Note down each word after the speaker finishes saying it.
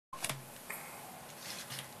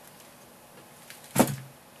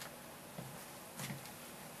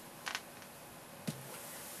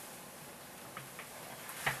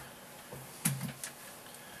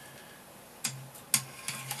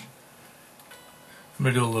I'm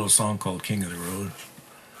going to do a little song called King of the Road,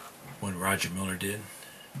 one Roger Miller did.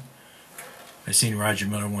 I seen Roger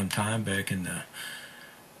Miller one time back in the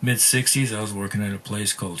mid-60s. I was working at a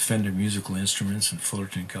place called Fender Musical Instruments in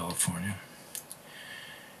Fullerton, California.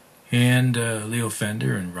 And Leo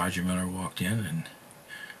Fender and Roger Miller walked in, and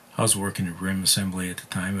I was working at Rim Assembly at the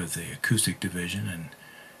time of the acoustic division,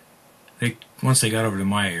 and once they got over to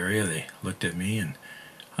my area, they looked at me, and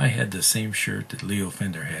I had the same shirt that Leo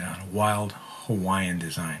Fender had on, a wild Hawaiian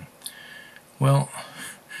design. Well,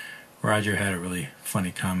 Roger had a really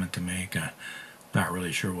funny comment to make. Not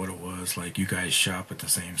really sure what it was, like you guys shop at the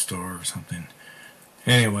same store or something.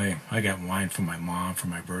 Anyway, I got wine from my mom for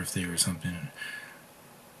my birthday or something, and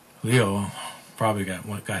Leo probably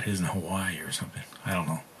got his in Hawaii or something. I don't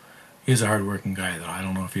know. He's a hard-working guy, though. I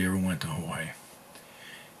don't know if he ever went to Hawaii.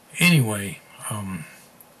 Anyway, I'm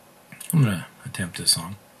going to attempt this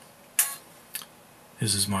song.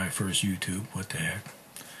 This is my first YouTube. What the heck?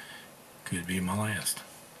 Could be my last.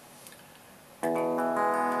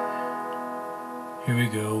 Here we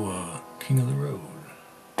go, King of the Road.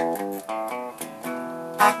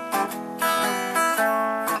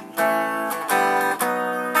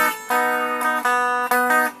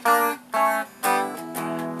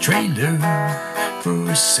 Trailer for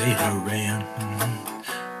a sailor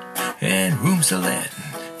and rooms to let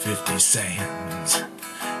 50 cents.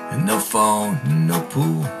 And no phone, no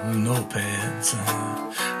pool, no pets.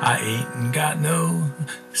 I ain't got no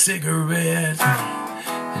cigarette.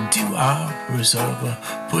 And 2 hours of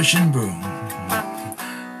a pushing broom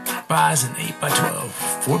buys an 8x12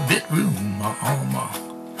 4-bit room. I'm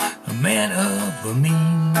a man of the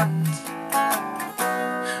means,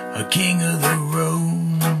 a king of the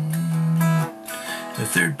road, the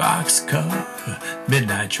 3rd boxcar,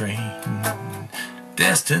 midnight train,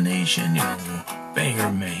 destination,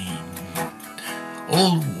 Bangor, Maine.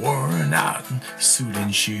 Old worn out suit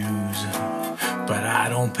and shoes, but I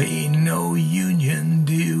don't pay no union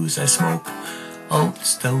dues. I smoke old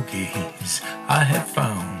stogies I have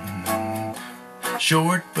found,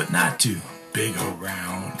 short but not too big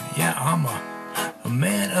around. Yeah, I'm a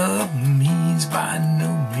man of means by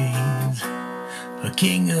no means, a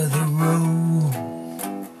king of the road.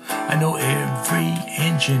 I know every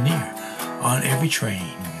engineer on every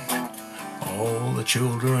train, all the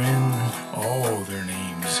children, all their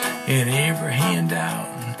names, in every handout,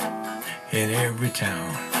 in every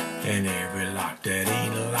town, in every lock that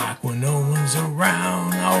ain't locked when no one's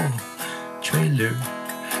around. Oh, trailer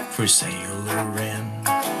for sailor and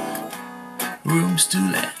rooms to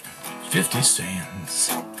let 50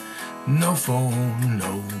 cents. No phone,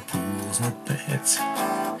 no pools, no pets.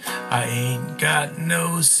 I ain't got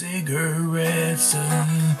no cigarettes.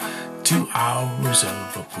 2 hours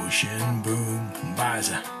of a pushing broom buys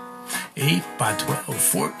a 8x12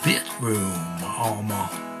 4-bit room. I'm a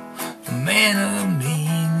man of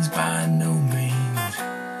means by no means,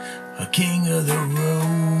 a king of the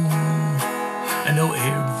road. I know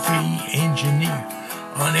every engineer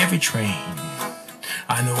on every train.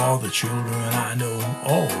 I know all the children, I know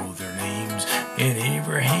all their names, in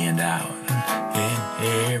every handout, in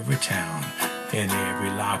every town, in every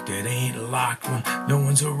lock that ain't locked when no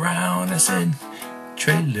one's around. I said,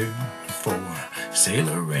 trailer for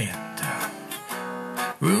sailor and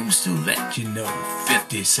rooms to let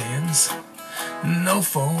 50 cents. No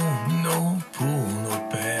phone, no pool, no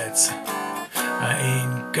pets. I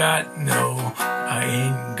ain't got none. I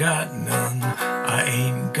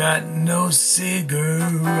ain't got no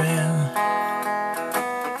cigarette.